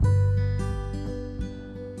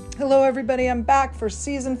Hello, everybody. I'm back for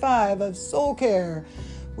season 5 of Soul Care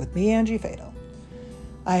with me, Angie Fatal.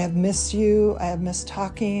 I have missed you. I have missed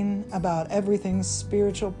talking about everything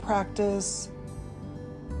spiritual practice,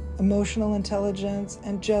 emotional intelligence,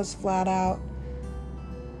 and just flat out,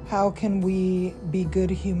 how can we be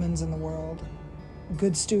good humans in the world,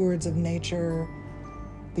 good stewards of nature,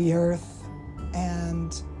 the earth,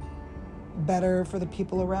 and better for the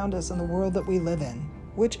people around us in the world that we live in,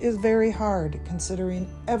 which is very hard considering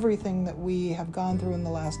everything that we have gone through in the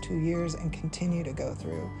last 2 years and continue to go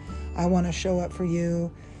through. I want to show up for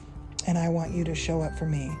you, and I want you to show up for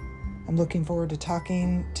me. I'm looking forward to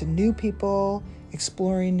talking to new people,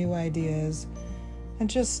 exploring new ideas, and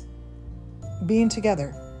just being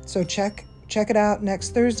together. So check it out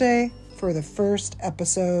next Thursday for the first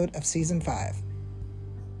episode of season 5.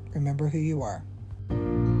 Remember who you are.